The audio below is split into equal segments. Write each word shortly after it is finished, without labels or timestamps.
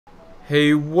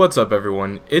Hey, what's up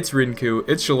everyone? It's Rinku,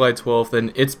 it's July 12th,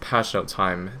 and it's patch note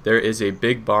time. There is a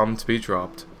big bomb to be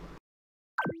dropped.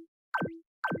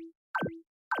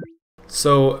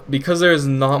 So, because there's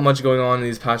not much going on in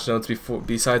these patch notes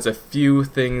besides a few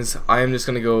things, I am just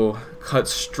going to go cut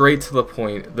straight to the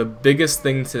point. The biggest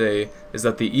thing today is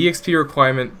that the EXP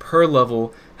requirement per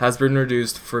level has been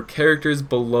reduced for characters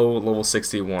below level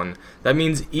 61. That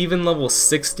means even level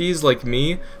 60s like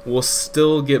me will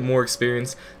still get more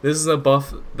experience. This is a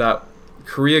buff that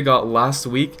Korea got last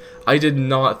week. I did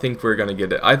not think we were going to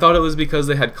get it. I thought it was because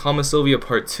they had Kama Sylvia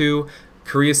Part 2.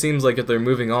 Korea seems like if they're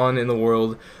moving on in the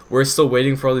world, we're still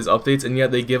waiting for all these updates, and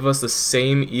yet they give us the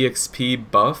same EXP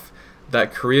buff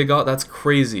that Korea got. That's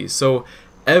crazy. So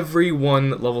everyone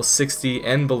level 60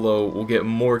 and below will get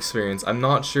more experience. I'm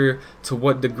not sure to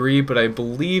what degree, but I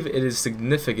believe it is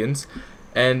significant.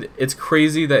 And it's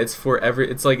crazy that it's for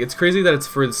it's crazy that it's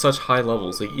for such high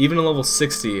levels. Like even a level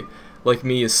 60 like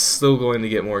me is still going to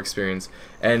get more experience.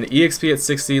 And EXP at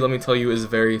 60, let me tell you, is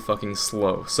very fucking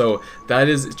slow. So that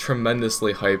is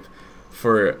tremendously hype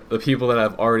for the people that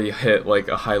have already hit like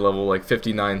a high level like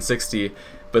 59, 60,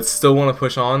 but still want to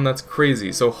push on. That's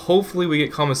crazy. So hopefully we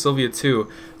get Kama Sylvia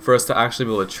too for us to actually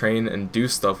be able to train and do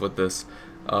stuff with this.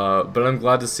 But I'm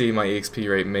glad to see my EXP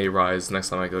rate may rise next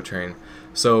time I go train.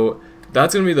 So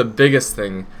that's going to be the biggest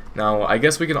thing. Now, I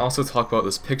guess we can also talk about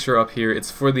this picture up here. It's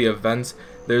for the event.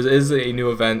 There is a new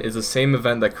event. It's the same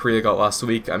event that Korea got last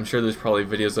week. I'm sure there's probably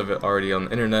videos of it already on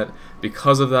the internet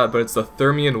because of that, but it's the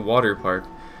Thermian Water Park.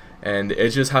 And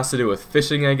it just has to do with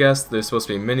fishing, I guess. There's supposed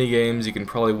to be mini games. You can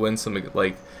probably win some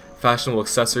like fashionable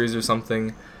accessories or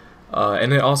something.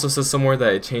 And it also says somewhere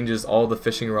that it changes all the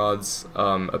fishing rods'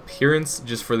 appearance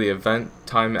just for the event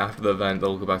time. After the event,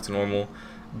 they'll go back to normal.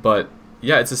 But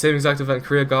yeah, it's the same exact event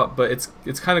Korea got, but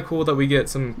it's kind of cool that we get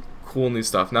some cool new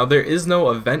stuff. Now, there is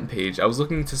no event page. I was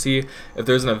looking to see if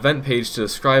there's an event page to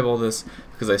describe all this,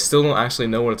 because I still don't actually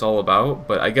know what it's all about,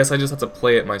 but I guess I just have to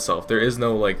play it myself. There is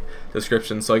no, like,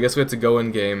 description, so I guess we have to go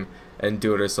in-game and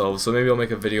do it ourselves. So maybe I'll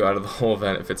make a video out of the whole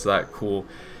event if it's that cool,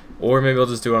 or maybe I'll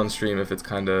just do it on stream if it's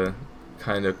kind of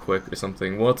quick or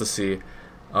something. We'll have to see.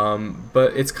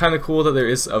 But it's kind of cool that there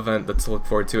is an event that's to look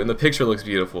forward to, and the picture looks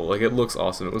beautiful. Like, it looks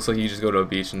awesome. It looks like you just go to a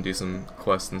beach and do some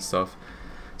quests and stuff.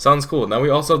 Sounds cool. Now we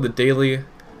also have the daily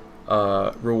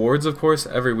rewards, of course.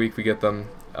 Every week we get them.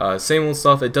 Same old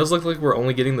stuff. It does look like we're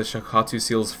only getting the Shokatsu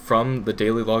seals from the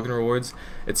daily login rewards.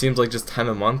 It seems like just 10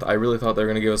 a month. I really thought they were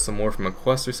going to give us some more from a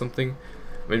quest or something.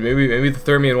 I mean, maybe the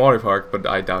Thermian Water Park, but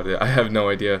I doubt it. I have no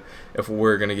idea if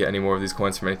we're going to get any more of these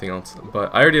coins from anything else. But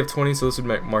I already have 20, so this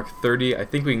would mark 30. I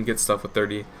think we can get stuff with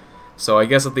 30. So I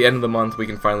guess at the end of the month we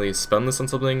can finally spend this on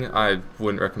something. I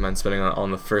wouldn't recommend spending on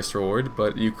the first reward,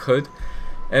 but you could.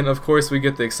 And of course we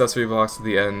get the accessory box at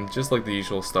the end, just like the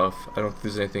usual stuff. I don't think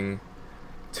there's anything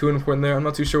too important there. I'm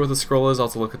not too sure what the scroll is. I'll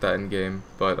have to look at that in game.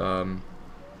 But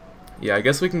yeah, I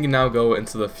guess we can now go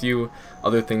into the few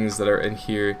other things that are in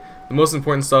here. The most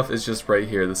important stuff is just right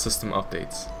here, the system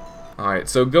updates. Alright,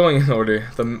 so going in order,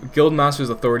 the guild master's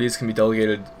authorities can be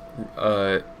delegated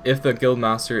if the guild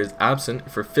master is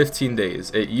absent for 15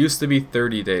 days. It used to be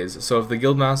 30 days. So if the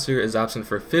guild master is absent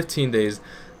for 15 days,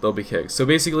 they'll be kicked. So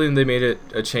basically they made it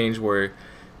a change where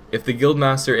if the guild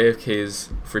master AFKs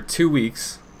for 2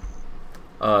 weeks,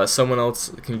 someone else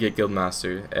can get guild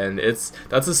master, and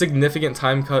that's a significant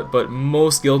time cut. But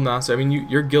most guild master, I mean,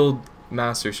 your guild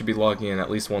master should be logging in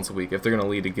at least once a week if they're gonna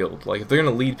lead a guild. Like if they're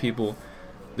gonna lead people,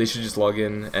 they should just log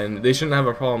in, and they shouldn't have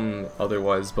a problem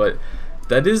otherwise. But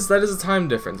that is a time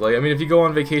difference. Like, I mean, if you go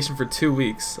on vacation for 2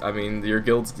 weeks, I mean, your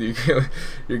guild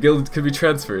could be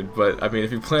transferred. But I mean,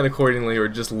 if you plan accordingly or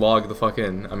just log the fuck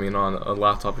in, I mean, on a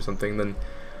laptop or something, then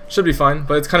should be fine.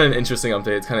 But it's kind of an interesting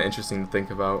update. It's kind of interesting to think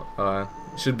about.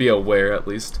 Should be aware at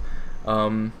least.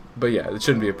 But yeah, it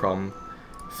shouldn't be a problem.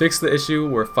 Fix the issue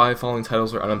where 5 following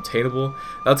titles are unobtainable.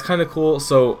 That's kind of cool.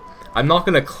 So I'm not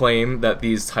gonna claim that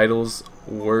these titles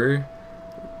were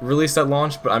released at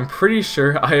launch, but I'm pretty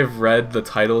sure I have read the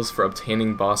titles for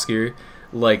obtaining boss gear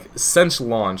like since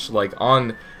launch. Like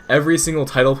on every single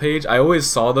title page, I always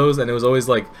saw those, and it was always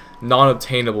like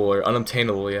non-obtainable or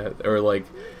unobtainable yet, or like.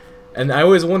 And I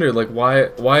always wondered, like,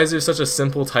 why is there such a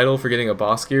simple title for getting a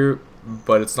boss gear,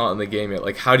 but it's not in the game yet?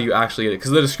 Like, how do you actually get it?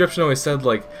 Because the description always said,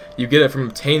 like, you get it from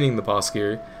obtaining the boss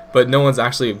gear, but no one's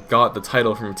actually got the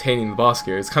title from obtaining the boss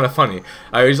gear. It's kind of funny.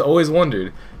 I just always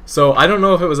wondered. So I don't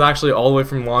know if it was actually all the way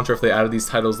from launch or if they added these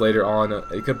titles later on,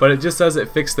 but it just says it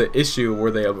fixed the issue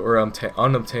where they were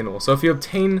unobtainable. So if you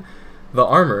obtain the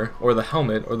armor, or the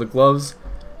helmet, or the gloves,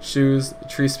 shoes,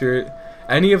 tree spirit,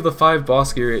 any of the 5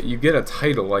 boss gear, you get a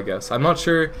title, I guess. I'm not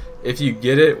sure if you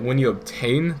get it when you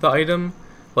obtain the item,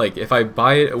 Like, if I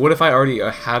buy it, what if I already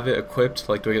have it equipped?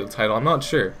 Like, do I get the title? I'm not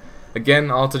sure.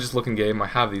 Again, I'll have to just look in game. I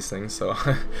have these things, so.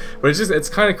 But it's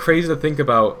kind of crazy to think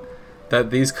about that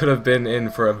these could have been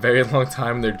in for a very long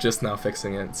time. They're just now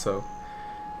fixing it, so.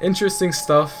 Interesting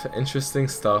stuff, interesting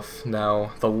stuff.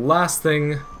 Now, the last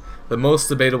thing, the most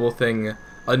debatable thing,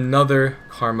 another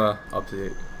Karma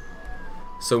update.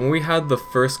 So when we had the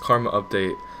first Karma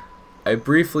update, I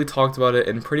briefly talked about it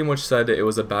and pretty much said it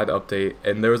was a bad update,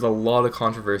 and there was a lot of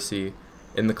controversy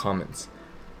in the comments.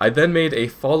 I then made a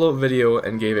follow-up video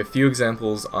and gave a few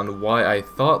examples on why I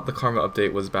thought the Karma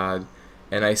update was bad,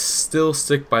 and I still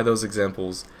stick by those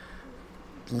examples.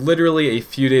 Literally a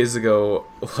few days ago,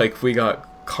 like, we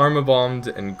got Karma bombed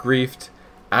and griefed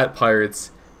at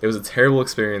Pirates. It was a terrible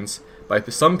experience by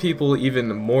some people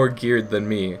even more geared than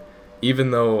me,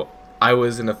 even though I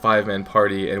was in a 5-man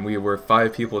party and we were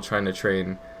 5 people trying to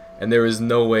train, and there was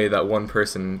no way that one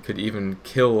person could even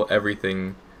kill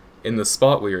everything in the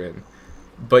spot we were in.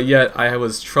 But yet I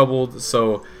was troubled,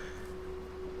 so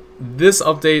this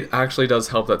update actually does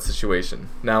help that situation.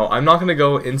 Now, I'm not going to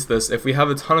go into this. If we have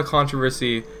a ton of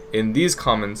controversy in these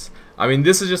comments, I mean,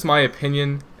 this is just my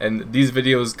opinion, and these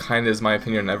videos kind of is my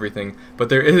opinion on everything,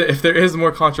 but if there is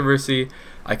more controversy,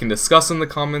 I can discuss in the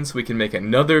comments. We can make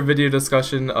another video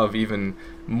discussion of even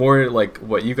more, like,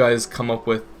 what you guys come up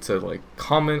with to, like,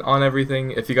 comment on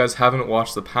everything. If you guys haven't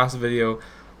watched the past video,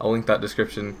 I'll link that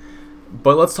description.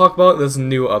 But let's talk about this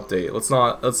new update.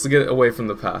 Let's get away from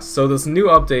the past. So this new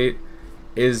update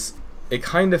it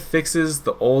kind of fixes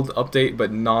the old update,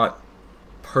 but not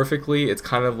perfectly. It's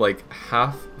kind of like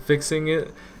half fixing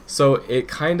it. So it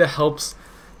kind of helps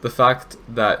the fact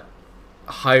that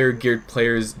higher geared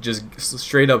players just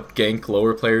straight up gank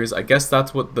lower players. I guess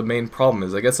that's what the main problem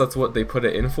is. I guess that's what they put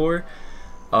it in for.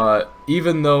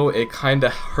 Even though it kind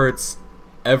of hurts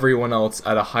everyone else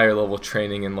at a higher level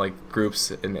training in, like, groups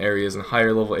and areas and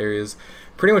higher level areas.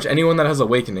 Pretty much anyone that has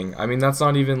Awakening. I mean, that's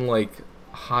not even, like,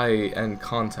 high end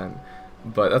content,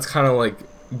 but that's kind of like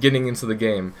getting into the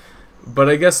game. But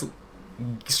I guess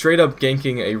straight up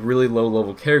ganking a really low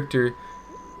level character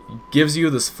gives you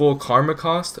this full karma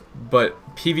cost, but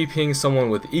PvPing someone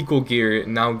with equal gear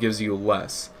now gives you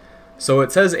less. So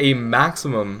it says a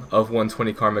maximum of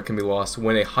 120 karma can be lost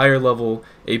when a higher level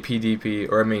APDP,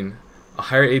 or I mean a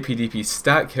higher APDP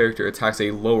stat character attacks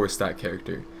a lower stat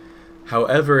character.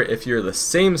 However, if you're the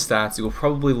same stats, you'll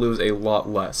probably lose a lot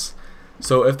less.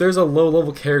 So if there's a low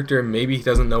level character, maybe he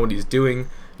doesn't know what he's doing,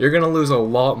 you're gonna lose a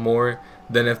lot more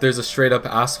than if there's a straight up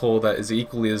asshole that is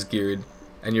equally as geared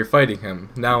and you're fighting him.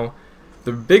 Now,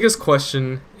 the biggest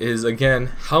question is,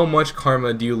 again, how much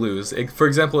karma do you lose? For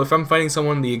example, if I'm fighting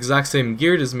someone the exact same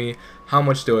geared as me, how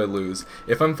much do I lose?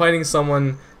 If I'm fighting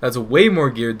someone that's way more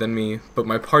geared than me, but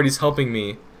my party's helping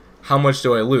me, how much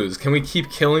do I lose? Can we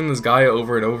keep killing this guy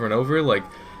over and over and over? Like,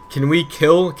 can we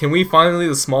finally,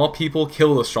 the small people,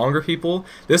 kill the stronger people?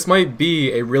 This might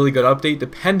be a really good update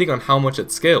depending on how much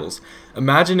it scales.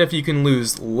 Imagine if you can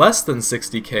lose less than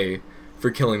 60k for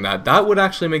killing that. That would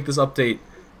actually make this update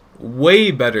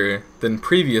way better than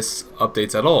previous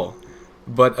updates at all.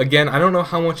 But again, I don't know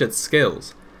how much it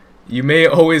scales. You may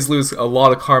always lose a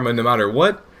lot of karma no matter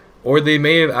what, or they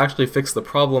may have actually fixed the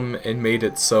problem and made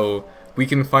it so we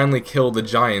can finally kill the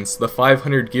giants, the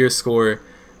 500 gear score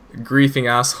griefing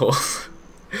assholes.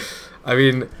 I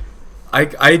mean,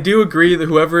 I do agree that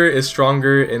whoever is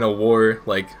stronger in a war,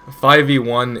 like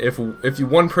 5v1, if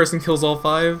one person kills all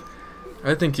 5,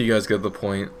 I think you guys get the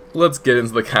point. Let's get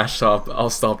into the cash shop. I'll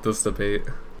stop this debate.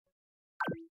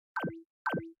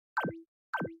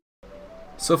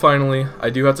 So finally, I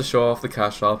do have to show off the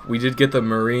cash shop. We did get the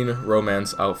Marine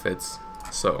Romance outfits,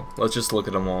 so let's just look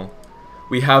at them all.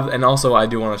 We have, and also I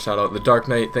do want to shout out the Dark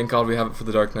Knight. Thank God we have it for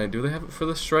the Dark Knight. Do they have it for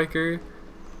the Striker?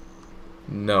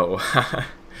 No.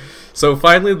 So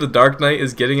finally the Dark Knight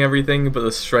is getting everything, but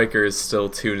the Striker is still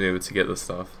too new to get this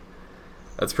stuff.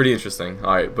 That's pretty interesting.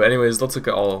 Alright, but anyways, let's look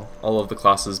at all of the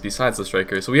classes besides the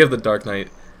Striker. So we have the Dark Knight.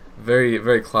 Very,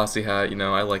 very classy hat, you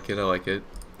know, I like it, I like it.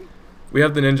 We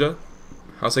have the Ninja.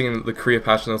 I was saying in the Korea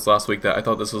patch notes last week that I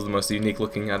thought this was the most unique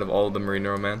looking out of all of the Marine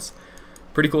Romance.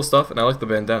 Pretty cool stuff, and I like the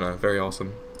bandana, very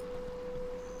awesome.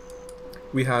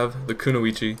 We have the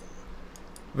Kunoichi.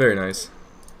 Very nice.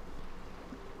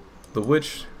 The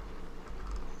Witch.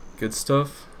 Good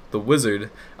stuff. The Wizard.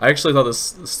 I actually thought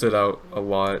this stood out a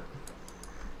lot.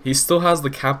 He still has the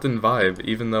Captain vibe,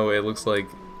 even though it looks like,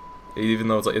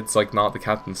 it's like not the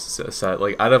Captain set.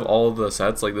 Like out of all the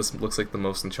sets, like this looks like the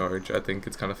most in charge. I think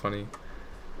it's kind of funny.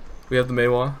 We have the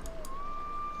Meiwa.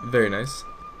 Very nice.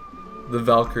 The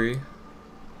Valkyrie.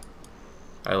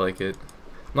 I like it.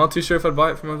 Not too sure if I'd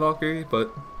buy it from a Valkyrie,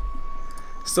 but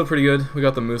Still pretty good. We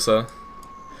got the Musa.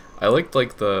 I liked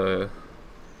like the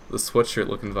sweatshirt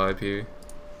looking vibe here.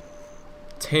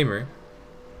 Tamer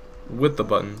with the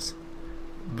buttons.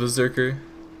 Berserker.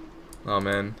 Oh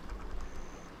man.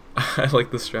 I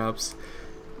like the straps.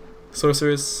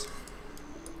 Sorceress.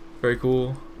 Very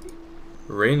cool.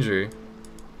 Ranger.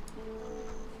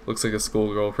 Looks like a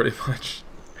schoolgirl pretty much.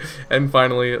 And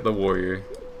finally, the Warrior.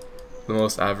 The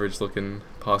most average looking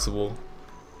possible.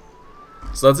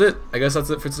 So that's it. I guess that's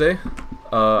it for today.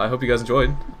 I hope you guys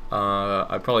enjoyed.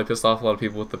 I probably pissed off a lot of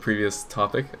people with the previous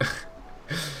topic.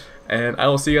 And I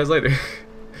will see you guys later.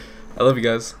 I love you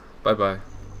guys. Bye bye.